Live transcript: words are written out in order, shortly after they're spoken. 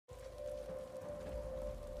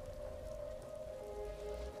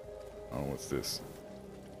What's this?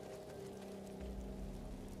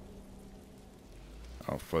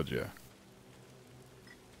 Oh, fudge, yeah.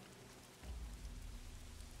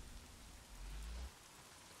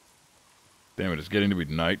 Damn it, it's getting to be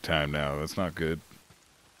nighttime now. That's not good.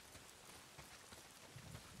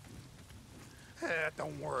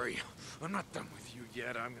 Don't worry. I'm not done with you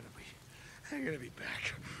yet. I'm gonna be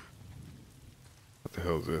back. What the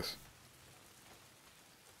hell is this?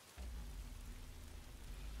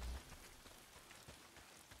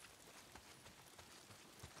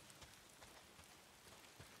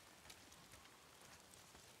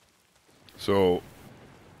 So,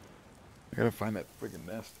 I gotta find that friggin'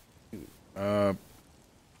 nest.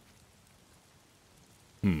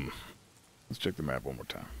 Let's check the map one more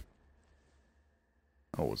time.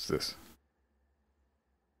 Oh, what's this?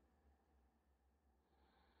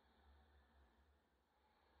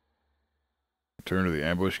 Return to the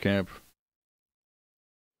ambush camp.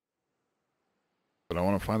 But I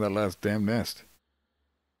want to find that last damn nest.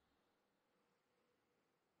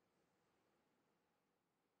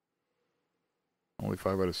 Only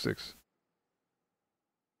 5 out of 6.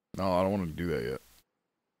 No, I don't want to do that yet.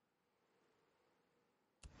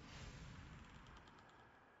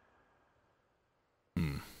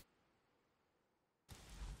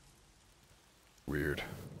 Weird.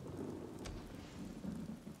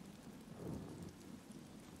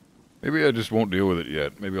 Maybe I just won't deal with it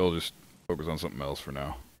yet. Maybe I'll just focus on something else for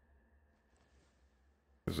now.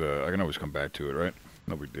 Because I can always come back to it, right?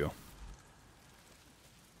 No big deal.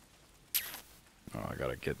 Oh, I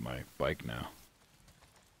gotta get my bike now.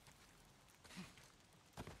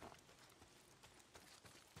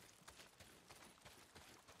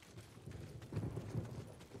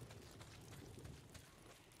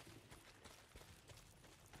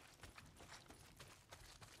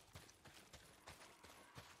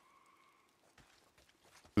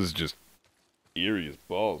 This is just eerie as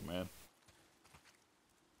balls, man.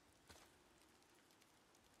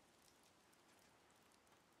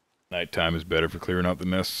 Nighttime is better for clearing out the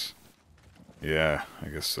nests. Yeah, I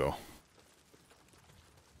guess so.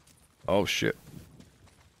 Oh shit.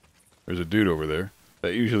 There's a dude over there.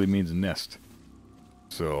 That usually means nest.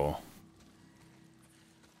 So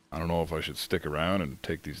I don't know if I should stick around and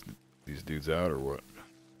take these dudes out or what.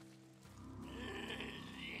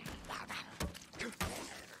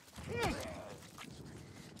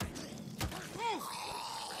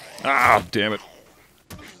 Ah, damn it.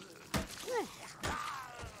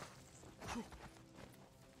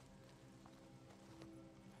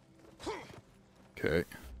 Okay.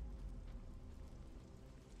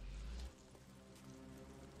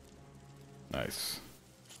 Nice.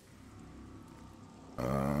 Oh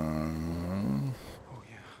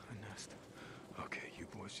yeah, a nest. Okay, you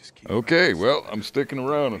boys just keep. Okay, well, I'm sticking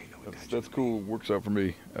around. That's cool. Works out for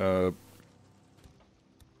me.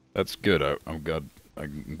 That's good. I'm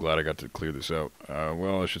glad I got to clear this out.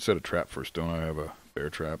 Well, I should set a trap first. Don't I have a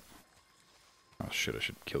bear trap? Oh shit! I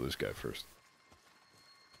should kill this guy first.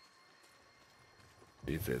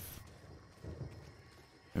 Jesus.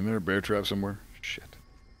 Isn't there a bear trap somewhere? Shit.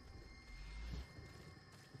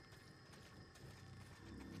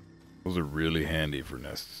 Those are really handy for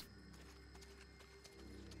nests.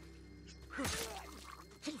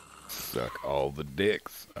 Suck all the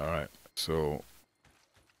dicks. Alright, so...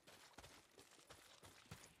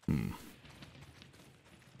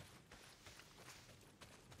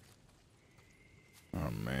 Oh,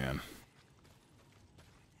 man.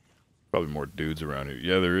 Probably more dudes around here.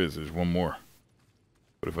 Yeah, there is. There's one more.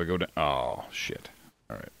 But if I go down... Oh, shit.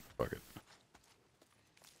 Alright, fuck it.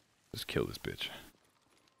 Just kill this bitch.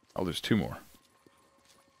 Oh, there's 2 more.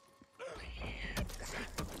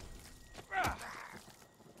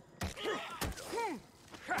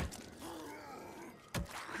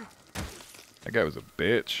 That guy was a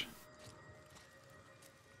bitch.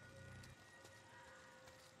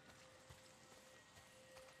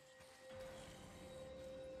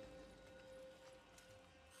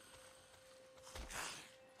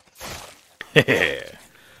 That's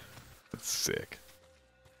sick.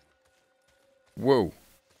 Whoa.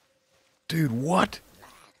 Dude, what?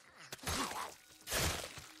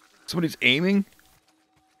 Somebody's aiming?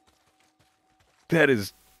 That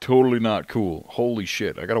is totally not cool. Holy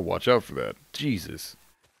shit, I gotta watch out for that. Jesus.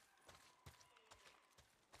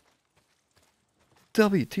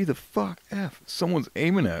 WT the fuck F. Someone's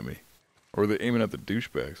aiming at me. Or they're aiming at the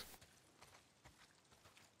douchebags.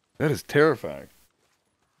 That is terrifying.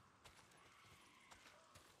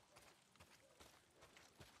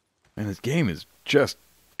 And this game is just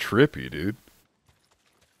trippy, dude.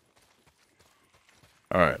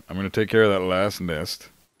 Alright, I'm gonna take care of that last nest.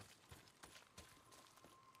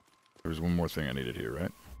 There's one more thing I needed here,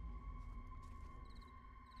 right?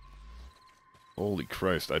 Holy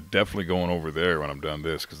Christ, I'm definitely going over there when I'm done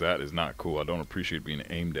this, because that is not cool. I don't appreciate being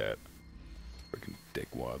aimed at. Freaking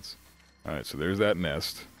dickwads. Alright, so there's that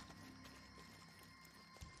nest.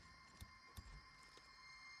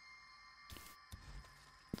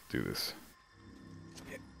 Let's do this.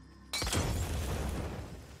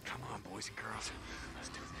 Come on, boys and girls. Let's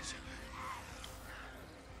do this.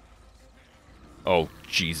 Oh,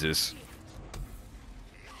 Jesus.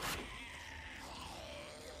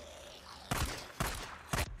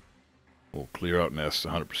 We'll clear out nests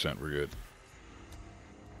 100%. We're good.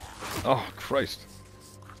 Oh, Christ.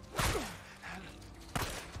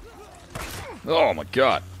 Oh, my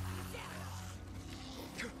God.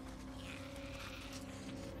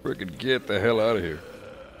 Frickin' get the hell out of here.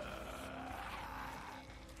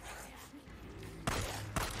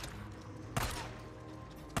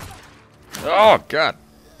 Oh, God.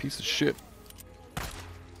 Piece of shit.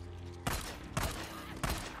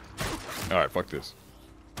 Alright, fuck this.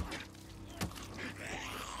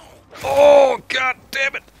 Oh, God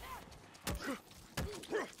damn it!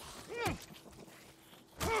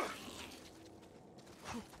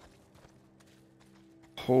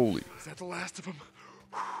 Holy. Is that the last of them?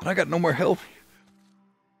 And I got no more health.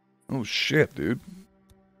 Oh, shit, dude.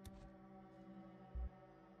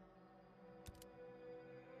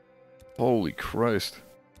 Holy Christ.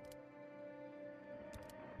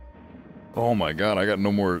 Oh my God, I got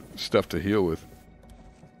no more stuff to heal with.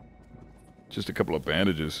 Just a couple of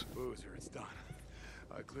bandages. Boozer, it's done.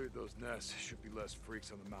 I cleared those nests. Should be less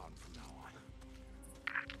freaks on the mountain from now on.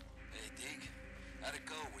 Hey, Deke. How'd it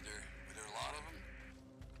go? Were there a lot of them?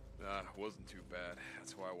 It wasn't too bad.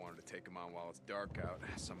 That's why I wanted to take them on while it's dark out.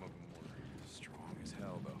 Some of them were strong as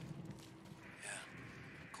hell, though. Yeah.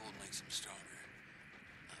 Cold makes them stronger.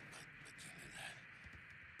 But you knew that.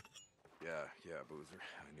 Yeah, Boozer.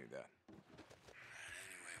 I knew that.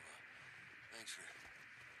 Anyway, well, thanks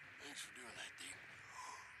for doing that, Deke.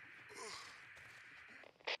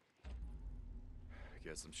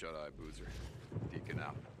 Get some shut-eye, Boozer. Deacon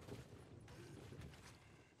out.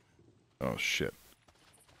 Oh shit.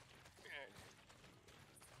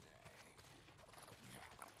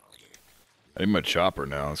 I need my chopper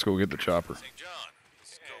now. Let's go get the chopper. St. John,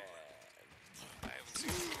 I haven't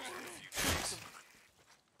seen you in a few days.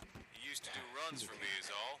 He used to do runs for me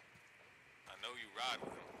is all. I know you ride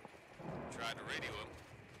with him. Tried to radio him,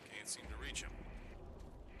 can't seem to reach him.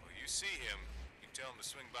 Well, you see him, you tell him to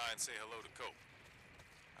swing by and say hello to Cope.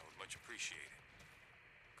 I would much appreciate it.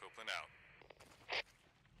 Copeland out.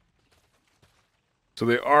 So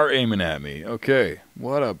they are aiming at me. Okay.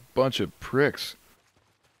 What a bunch of pricks.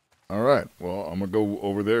 Alright, well, I'm gonna go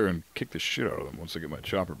over there and kick the shit out of them once I get my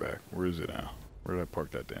chopper back. Where is it now? Where did I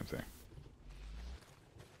park that damn thing?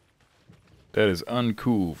 That is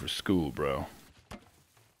uncool for school, bro.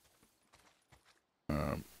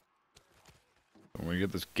 I'm gonna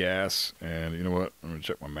get this gas, and you know what? I'm gonna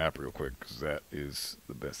check my map real quick, because that is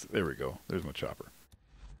the best. There we go. There's my chopper.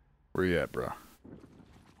 Where you at, bro?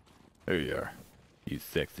 There you are. You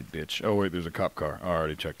sexy bitch. Oh, wait, there's a cop car. Oh, I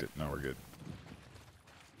already checked it. Now we're good.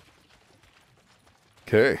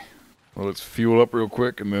 Okay, well, let's fuel up real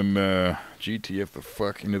quick and then GTF the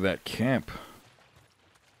fuck into that camp.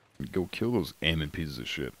 And go kill those aiming pieces of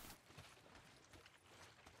shit.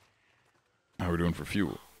 How are we doing for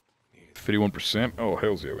fuel? 51%? Oh,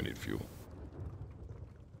 hells yeah, we need fuel.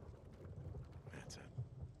 That's it.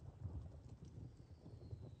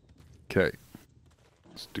 Okay,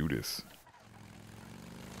 let's do this.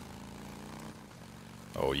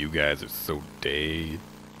 Oh, you guys are so dead.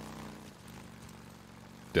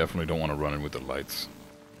 Definitely don't want to run in with the lights.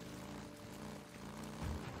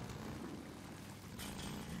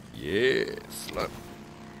 Yeah, slut.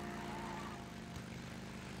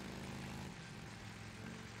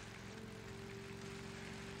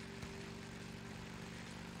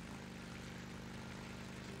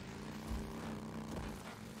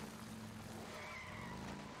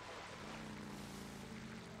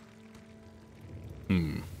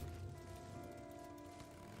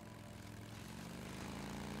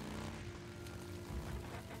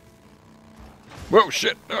 Whoa,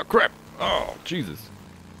 shit. Oh, crap. Oh, Jesus.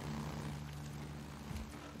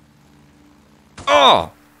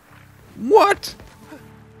 Oh! What?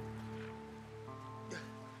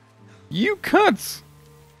 You cunts!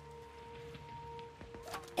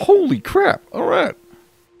 Holy crap. Alright.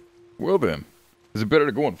 Well then. Is it better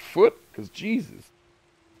to go on foot? Because Jesus.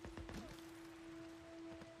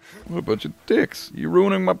 What a bunch of dicks. You're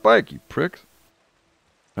ruining my bike, you pricks.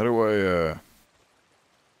 How do I,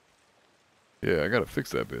 Yeah, I gotta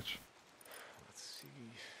fix that bitch. Let's see.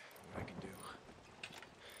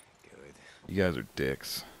 You guys are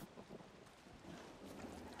dicks.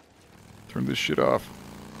 Turn this shit off.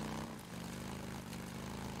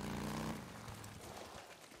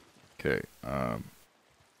 Okay, I'm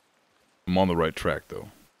on the right track, though.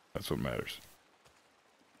 That's what matters.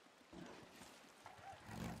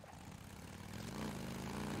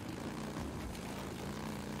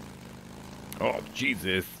 Oh,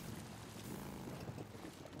 Jesus.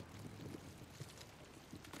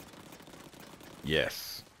 Yes.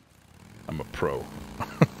 I'm a pro.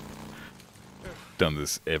 Done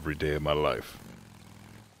this every day of my life.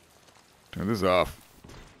 Turn this off.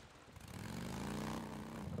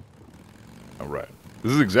 Alright.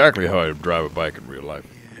 This is exactly how I drive a bike in real life.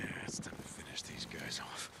 Yeah, it's time to finish these guys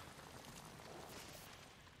off.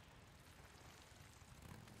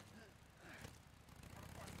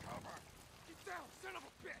 Get down, son of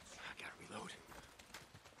a bitch! I gotta reload.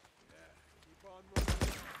 Keep on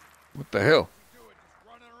moving. What the hell? Do it, just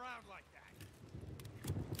running around like that.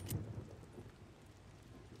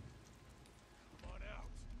 Come on out.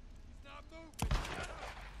 He's not moving.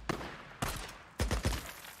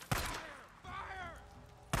 Fire! Fire!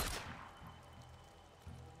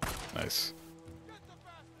 Nice. Get the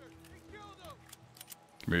bastard! He killed him!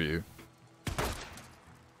 Come here, you.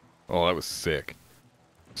 Oh, that was sick.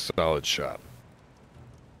 Solid shot.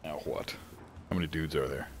 Now what? How many dudes are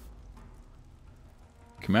there?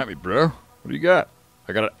 Come at me, bro. What do you got?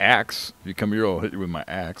 I got an axe. If you come here, I'll hit you with my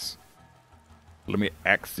axe. Let me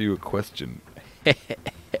ask you a question.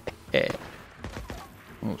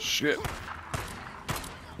 Oh, shit.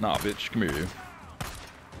 Nah, bitch. Come here, you.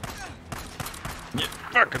 You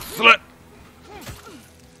fucking slut!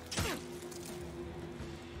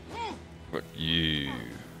 Fuck you.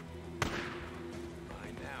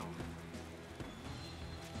 Fine now.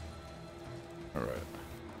 Alright.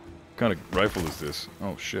 What kind of rifle is this?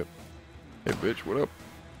 Oh, shit. Hey, bitch, what up?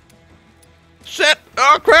 Shit!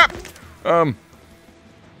 Oh, crap!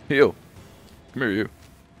 Heal. Come here, you.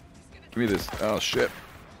 Give me this. Oh, shit.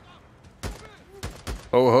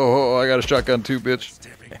 Oh, ho, ho, I got a shotgun too, bitch.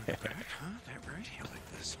 Stabbing my back, huh? That right? You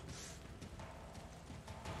like this?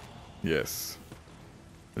 Yes.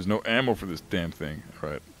 There's no ammo for this damn thing.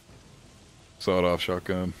 Alright. Sawed-off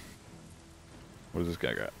shotgun. What does this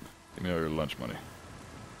guy got? Give me all your lunch money.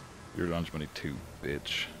 Your lunch money too,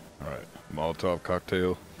 bitch. Alright. Molotov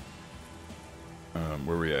cocktail.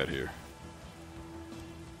 Where we at here?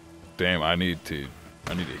 Damn, I need to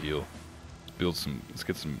heal. Let's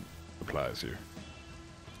get some supplies here.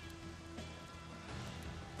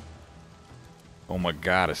 Oh my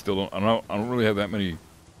god, I don't really have that many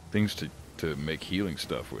things to make healing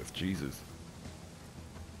stuff with. Jesus.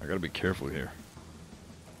 I gotta be careful here.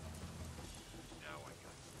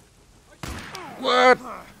 What?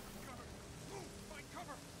 Find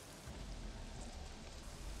cover!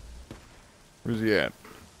 Where's he at?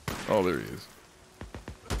 Oh, there he is.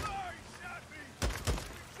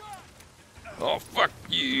 Oh, fuck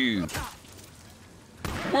you.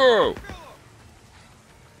 Whoa.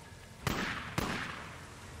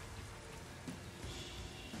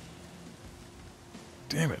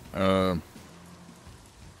 Damn it. Come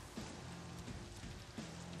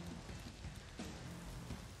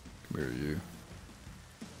here, you.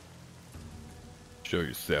 Show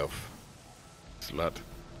yourself, slut.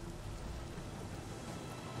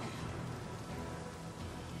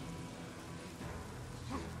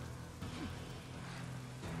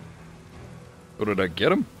 Oh, did I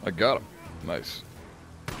get him? I got him. Nice.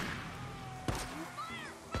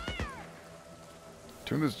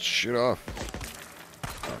 Turn this shit off.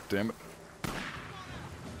 Oh, damn it.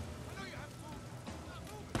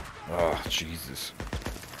 Oh, Jesus.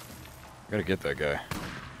 Gotta get that guy.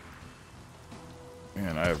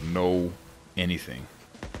 Man, I have no anything.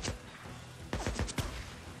 Oh,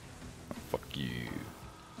 fuck you.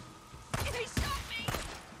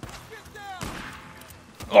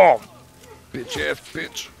 Oh, bitch ass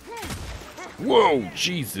bitch. Whoa,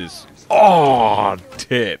 Jesus. Oh,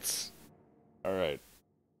 tits. Alright.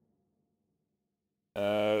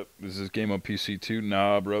 Is this game on PC too?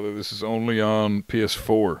 Nah, brother, this is only on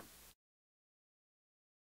PS4.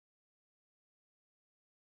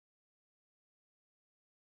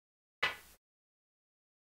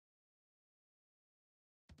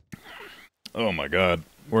 Oh my god,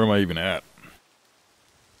 where am I even at?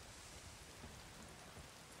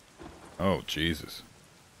 Oh, Jesus.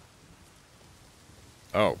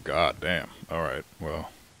 Oh, god damn. Alright,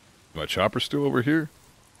 well. Is my chopper still over here?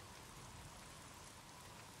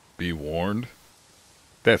 Be warned?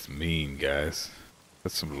 That's mean, guys.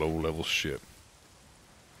 That's some low-level shit.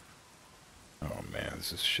 Oh man,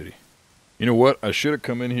 this is shitty. You know what? I should have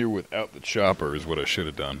come in here without the chopper is what I should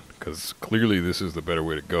have done. Because clearly this is the better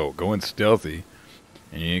way to go. Go in stealthy,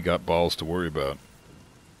 and you ain't got balls to worry about.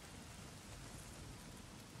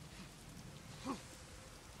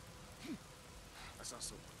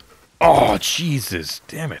 Oh, Jesus.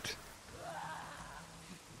 Damn it.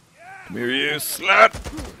 Come here, you slut.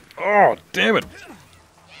 Oh, damn it.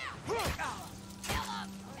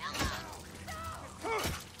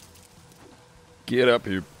 Get up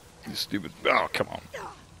here, you stupid. Oh, come on.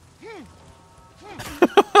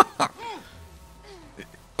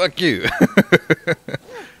 Fuck you.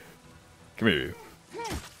 Come here, you.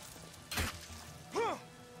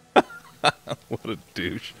 What a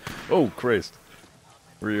douche. Oh, Christ.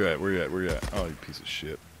 Where you at? Where you at? Where you at? Oh, you piece of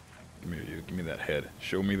shit. Come here, you. Give me that head.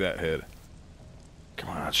 Show me that head. Come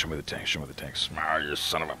on, show me the tank. Show me the tank. Smile, you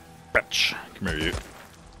son of a bitch. Come here, you.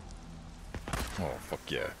 Oh,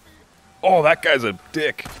 fuck yeah. Oh, that guy's a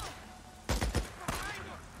dick.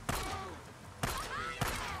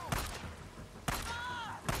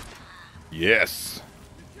 Yes.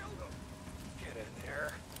 Get in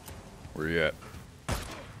there. Where you at?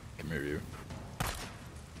 Come here, you.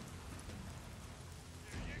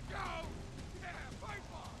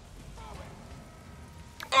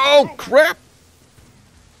 Oh, crap.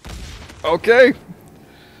 Okay.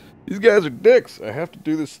 These guys are dicks. I have to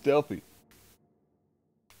do this stealthy.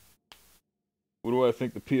 What do I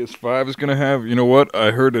think the PS5 is going to have? You know what?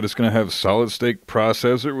 I heard that it's going to have a solid-state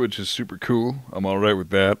processor, which is super cool. I'm all right with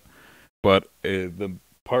that. But the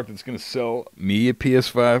part that's going to sell me a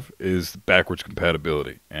PS5 is backwards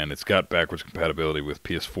compatibility. And it's got backwards compatibility with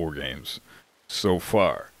PS4 games so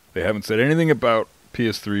far. They haven't said anything about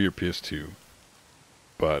PS3 or PS2.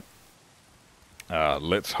 But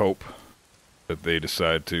let's hope that they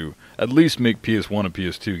decide to at least make PS1 and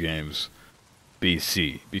PS2 games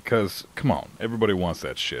BC, because, come on, everybody wants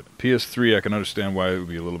that shit. PS3, I can understand why it would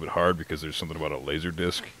be a little bit hard, because there's something about a laser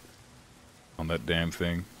disc on that damn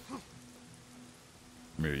thing.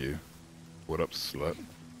 Come here, you. What up, slut?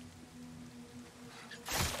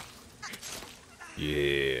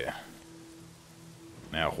 Yeah.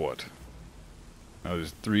 Now what? Now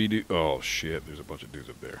there's 3 dudes. Oh, shit, there's a bunch of dudes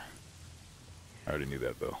up there. I already knew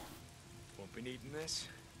that, though. Won't be needing this.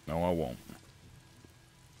 No, I won't.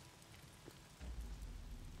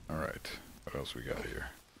 Alright, what else we got here?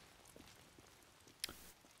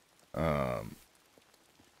 But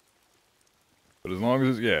as long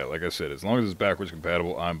as it's, yeah, like I said, as long as it's backwards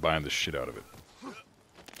compatible, I'm buying the shit out of it.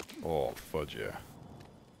 Oh, fudge yeah.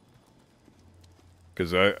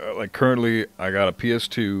 Because like currently, I got a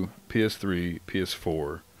PS2, PS3,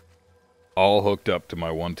 PS4, all hooked up to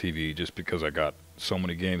my one TV just because I got so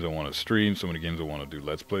many games I want to stream, so many games I want to do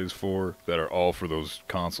Let's Plays for, that are all for those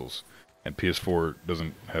consoles. And PS4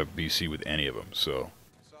 doesn't have BC with any of them, so...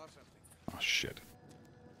 Oh, shit.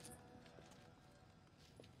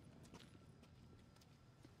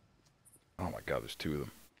 Oh my god, there's 2 of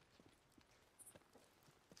them.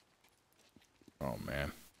 Oh,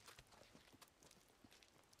 man.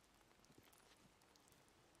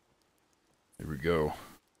 Here we go.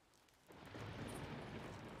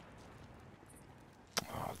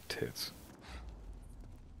 Oh, tits.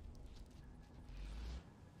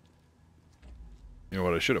 You know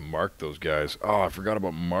what, I should have marked those guys. Oh, I forgot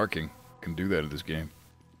about marking. Can do that in this game.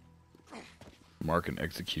 Mark and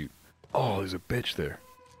execute. Oh, there's a bitch there.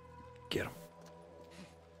 Get him.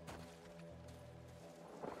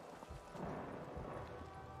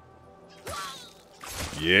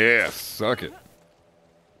 Yeah, suck it.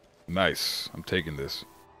 Nice. I'm taking this.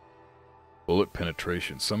 Bullet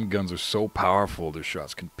penetration. Some guns are so powerful, their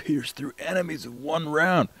shots can pierce through enemies in 1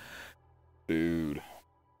 round. Dude.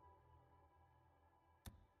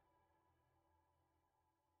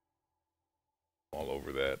 All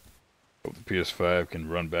over that. Hope the PS5 can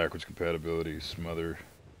run backwards compatibility, smother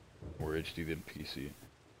more HD than PC.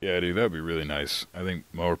 Yeah, dude, that would be really nice. I think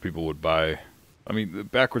more people would buy. I mean, the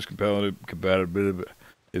backwards compatibility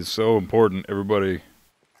is so important. Everybody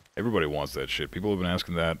wants that shit. People have been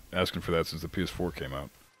asking for that since the PS4 came out.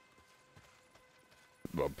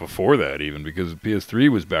 Well, before that, even, because the PS3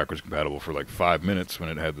 was backwards compatible for like 5 minutes when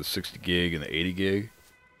it had the 60 gig and the 80 gig.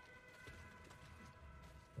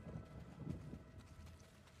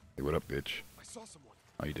 Hey, what up, bitch? I saw someone.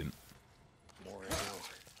 Oh, you didn't. More ammo.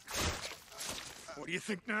 What do you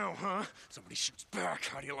think now, huh? Somebody shoots back.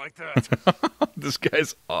 How do you like that? This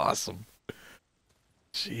guy's awesome.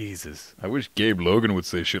 Jesus. I wish Gabe Logan would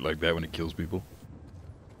say shit like that when he kills people.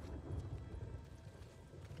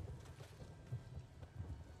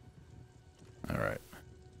 Alright.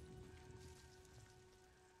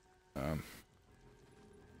 It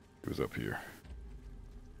was up here.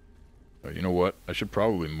 You know what? I should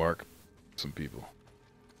probably mark some people.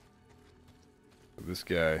 This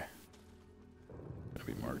guy gotta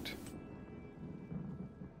be marked.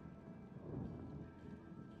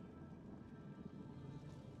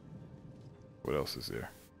 What else is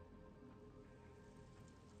there?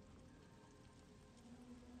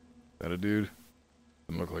 Is that a dude?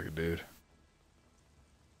 Doesn't look like a dude.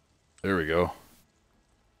 There we go.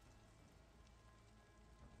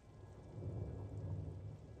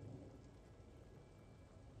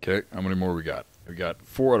 Okay, how many more we got? We got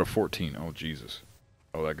 4 out of 14. Oh, Jesus.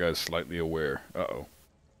 Oh, that guy's slightly aware. Uh-oh.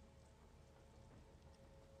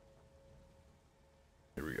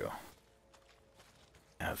 Here we go.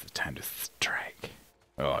 Now's the time to strike.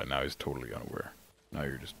 Oh, now he's totally unaware. Now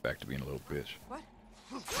you're just back to being a little bitch. What?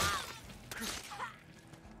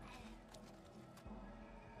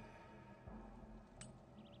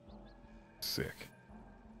 Sick.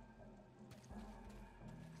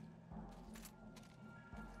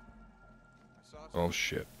 Oh,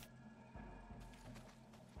 shit.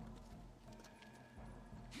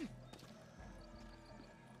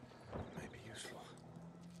 Might be useful.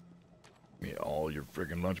 Give me all your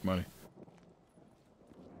freaking lunch money.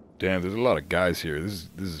 Damn, there's a lot of guys here. This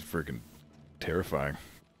is freaking terrifying.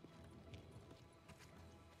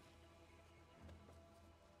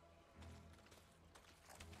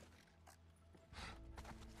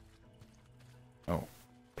 Oh,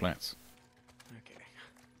 plants. Okay.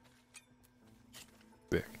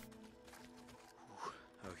 Thick.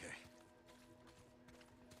 Okay.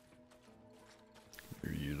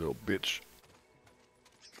 Here, you little bitch.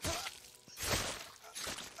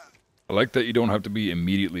 I like that you don't have to be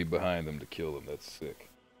immediately behind them to kill them. That's sick.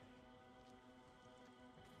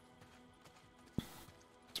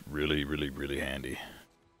 It's really, really, really handy.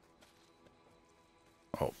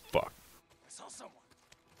 Oh, fuck. I saw someone.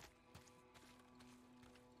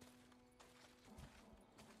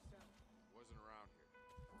 Wasn't around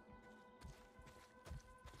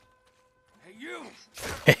here. Hey, you!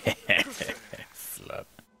 Slut.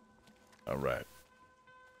 Alright.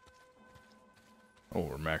 Oh,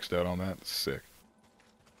 we're maxed out on that? Sick.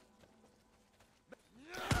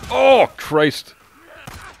 Oh, Christ!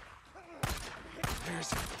 There's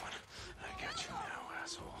the one. I got you now,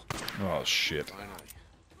 asshole. Oh, shit. Finally.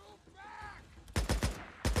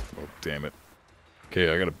 Oh, damn it. Okay,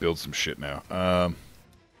 I gotta build some shit now.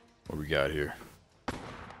 What we got here?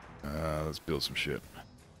 Let's build some shit.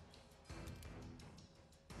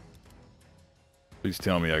 Please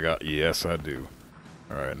tell me I got... Yes, I do.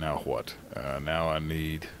 Alright, now what? Now I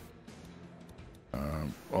need...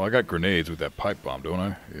 well, I got grenades with that pipe bomb, don't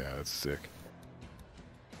I? Yeah, that's sick.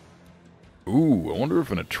 Ooh, I wonder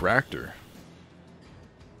if an attractor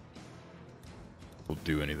will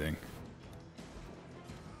do anything.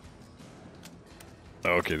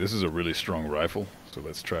 Okay, this is a really strong rifle, so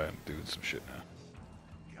let's try and do some shit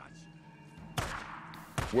now.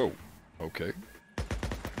 Whoa, okay.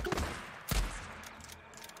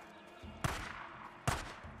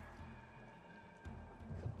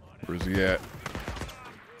 Where's he at?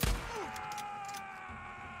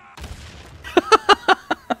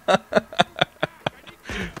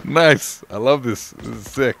 Nice! I love this. This is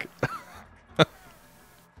sick.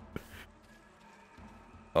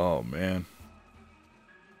 Oh, man.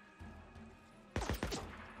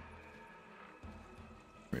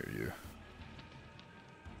 Where are you?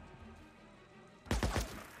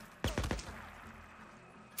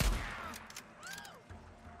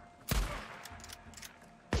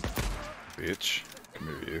 Bitch. Come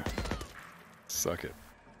here, you. Suck it.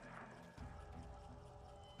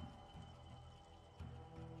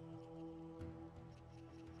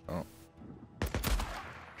 Oh.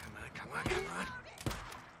 Come on.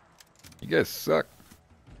 You guys suck.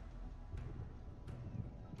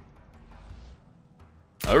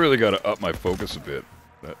 I really gotta up my focus a bit.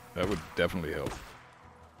 That would definitely help.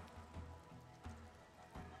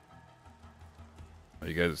 Are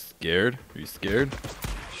you guys scared? Are you scared?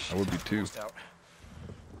 I would be too. Almost out.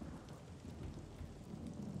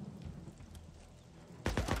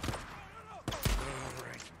 All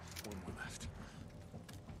right. One more left.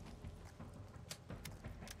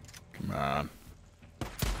 Come on.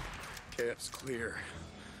 Camp's clear.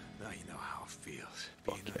 Now you know how it feels.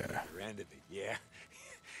 Fuck Being yeah. on the other end of it. Yeah.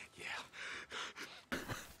 Yeah.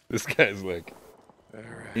 This guy's like All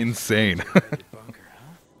right. insane. Dreaded bunker,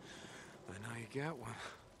 huh? I know you got one.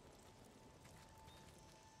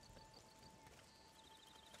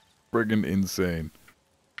 Friggin' insane.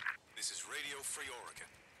 This is Radio Free Oregon.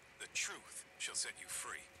 The truth shall set you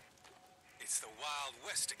free. It's the Wild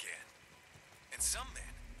West again. And some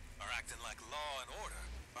men are acting like law and order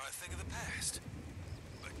are a thing of the past.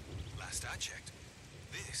 But last I checked,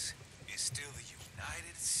 this is still the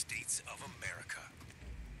United States of America.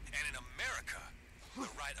 And in America,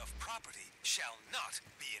 the right of property shall not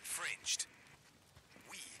be infringed.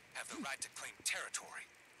 We have the right to claim territory,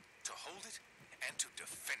 to hold it, and to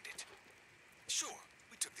defend it. Sure,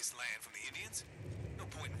 we took this land from the Indians. No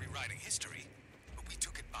point in rewriting history, but we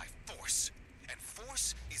took it by force. And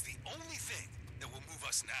force is the only thing that will move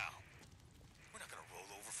us now. We're not gonna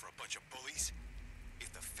roll over for a bunch of bullies.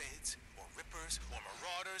 If the feds, or rippers, or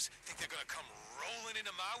marauders think they're gonna come rolling into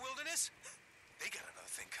my wilderness, they got another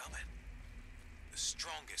thing coming. The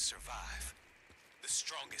strongest survive. The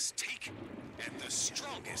strongest take, and the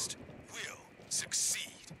strongest will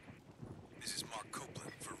succeed. This is Mark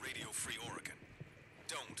Copeland for Radio Free Oregon.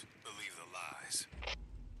 Don't believe the lies.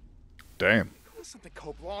 Damn. Something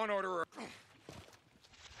called Law and Order.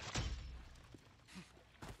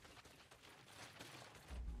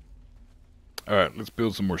 Alright, let's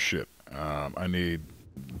build some more shit. I need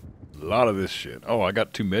a lot of this shit. Oh, I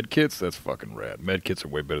got 2 med kits? That's fucking rad. Med kits are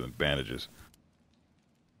way better than bandages.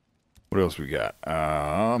 What else we got?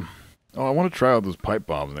 Oh, I want to try out those pipe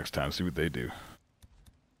bombs next time, see what they do.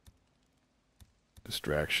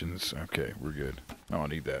 Distractions. Okay, we're good. I don't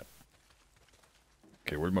need that.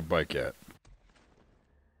 Okay, where's my bike at?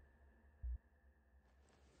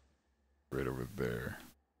 Right over there.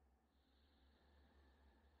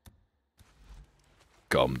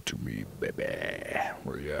 Come to me, baby.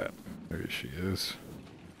 Where you at? There she is.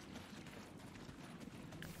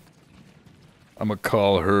 I'm gonna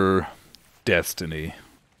call her Destiny.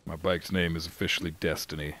 My bike's name is officially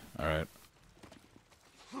Destiny. Alright.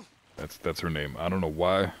 That's her name. I don't know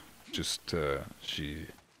why. Just she's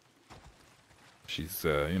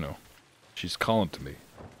you know, she's calling to me.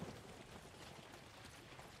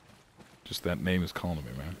 Just that name is calling to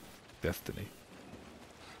me, man. Destiny.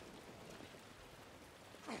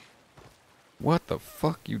 What the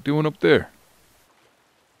fuck you doing up there?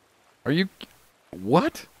 Are you...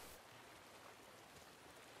 What?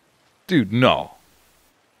 Dude, no.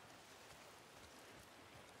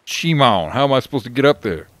 Shimon, how am I supposed to get up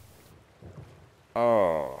there?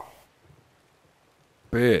 Oh.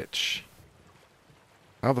 Bitch.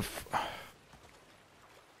 How the f...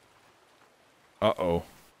 Uh-oh.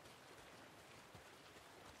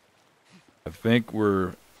 I think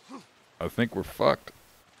we're fucked.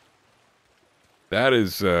 That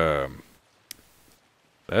is a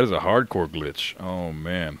hardcore glitch. Oh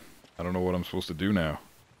man, I don't know what I'm supposed to do now.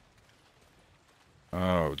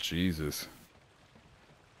 Oh Jesus.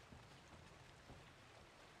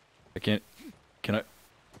 I can't. Can I?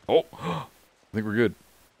 Oh, I think we're good.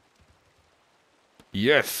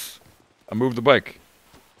 Yes, I moved the bike.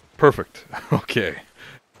 Perfect. Okay,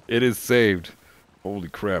 it is saved. Holy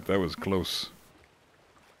crap, that was close.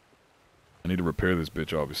 I need to repair this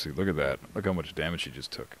bitch, obviously. Look at that. Look how much damage she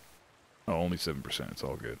just took. Oh, only 7%. It's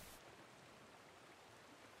all good.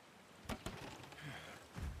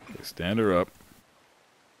 Okay, stand her up.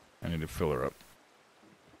 I need to fill her up.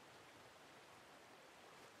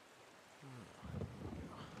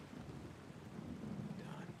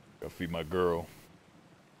 Gotta feed my girl.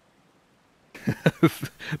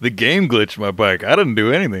 The game glitched my bike. I didn't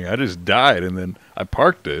do anything. I just died, and then I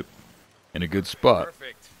parked it in a good spot.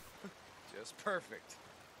 Perfect. Just perfect.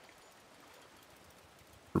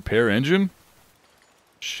 Repair engine?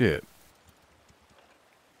 Shit.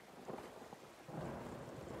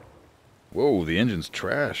 Whoa, the engine's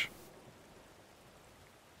trash.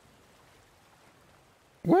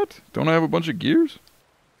 What? Don't I have a bunch of gears?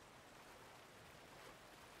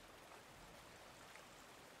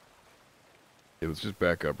 Yeah, let's just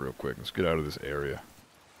back up real quick. Let's get out of this area.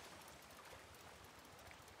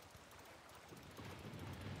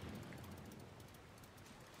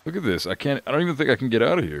 Look at this. I don't even think I can get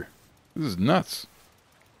out of here. This is nuts.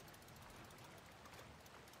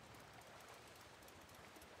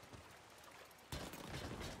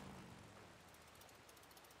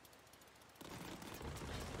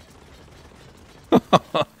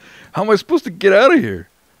 How am I supposed to get out of here?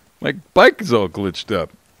 My bike is all glitched up.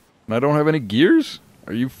 And I don't have any gears?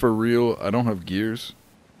 Are you for real? I don't have gears?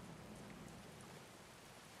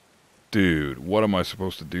 Dude, what am I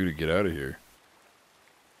supposed to do to get out of here?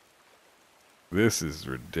 This is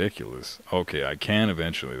ridiculous. Okay, I can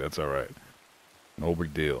eventually. That's alright. No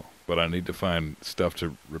big deal. But I need to find stuff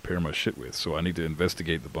to repair my shit with, so I need to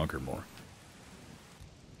investigate the bunker more.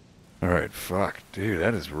 Alright, fuck. Dude,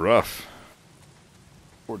 that is rough.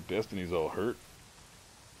 Poor Destiny's all hurt.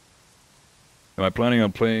 Am I planning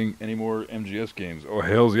on playing any more MGS games? Oh,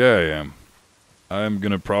 hells yeah I am. I'm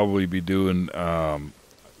gonna probably be doing,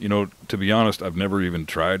 you know, to be honest, I've never even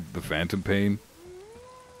tried the Phantom Pain.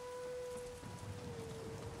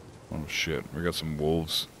 shit. We got some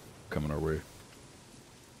wolves coming our way.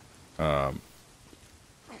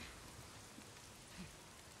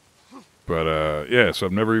 Yeah, so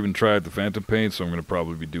I've never even tried the Phantom Paint, so I'm going to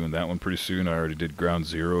probably be doing that one pretty soon. I already did Ground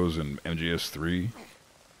Zeroes and MGS3.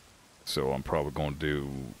 So I'm probably going to do...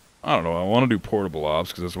 I don't know, I want to do Portable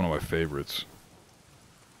Ops because that's one of my favorites.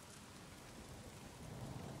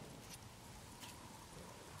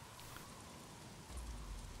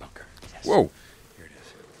 Bunker. Yes. Whoa! Here it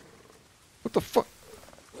is. What the fuck?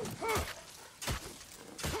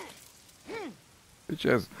 Bitch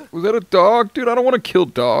ass. Was that a dog? Dude, I don't want to kill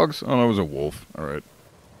dogs. Oh, no, it was a wolf. Alright.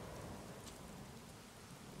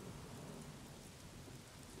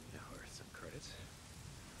 Now here's some credits.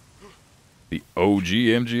 The OG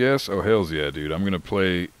MGS? Oh, hells yeah, dude. I'm going to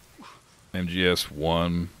play MGS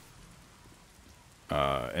 1,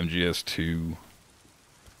 MGS 2.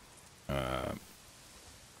 I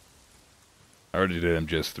already did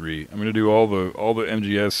MGS 3. I'm going to do all the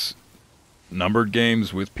MGS numbered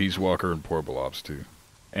games with Peace Walker and Portable Ops 2.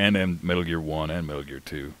 And Metal Gear 1 and Metal Gear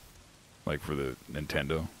 2. Like for the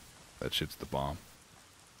Nintendo. That shit's the bomb.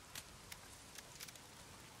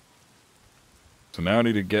 So now I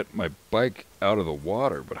need to get my bike out of the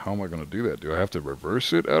water, but how am I going to do that? Do I have to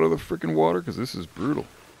reverse it out of the freaking water? Because this is brutal.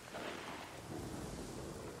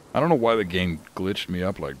 I don't know why the game glitched me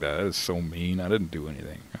up like that. That is so mean. I didn't do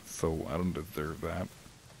anything. So I don't deserve that.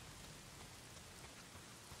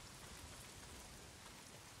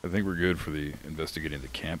 I think we're good for the investigating the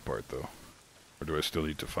camp part, though. Or do I still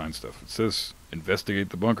need to find stuff? It says investigate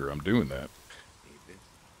the bunker. I'm doing that.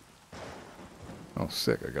 Oh,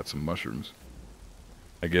 sick. I got some mushrooms.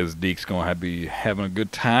 I guess Deke's going to be having a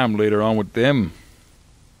good time later on with them.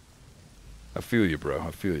 I feel you, bro. I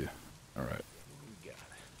feel you. All right.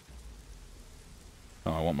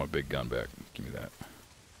 Oh, I want my big gun back. Give me that.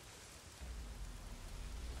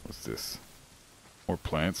 What's this? More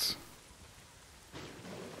plants.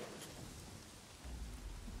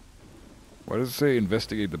 Why does it say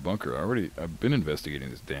investigate the bunker? I've been investigating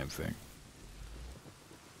this damn thing.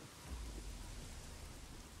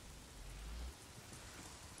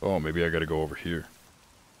 Oh, maybe I gotta go over here.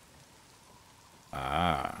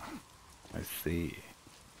 Ah, I see.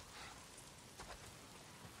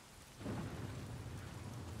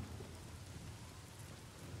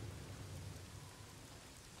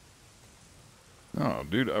 Oh,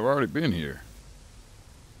 dude, I've already been here.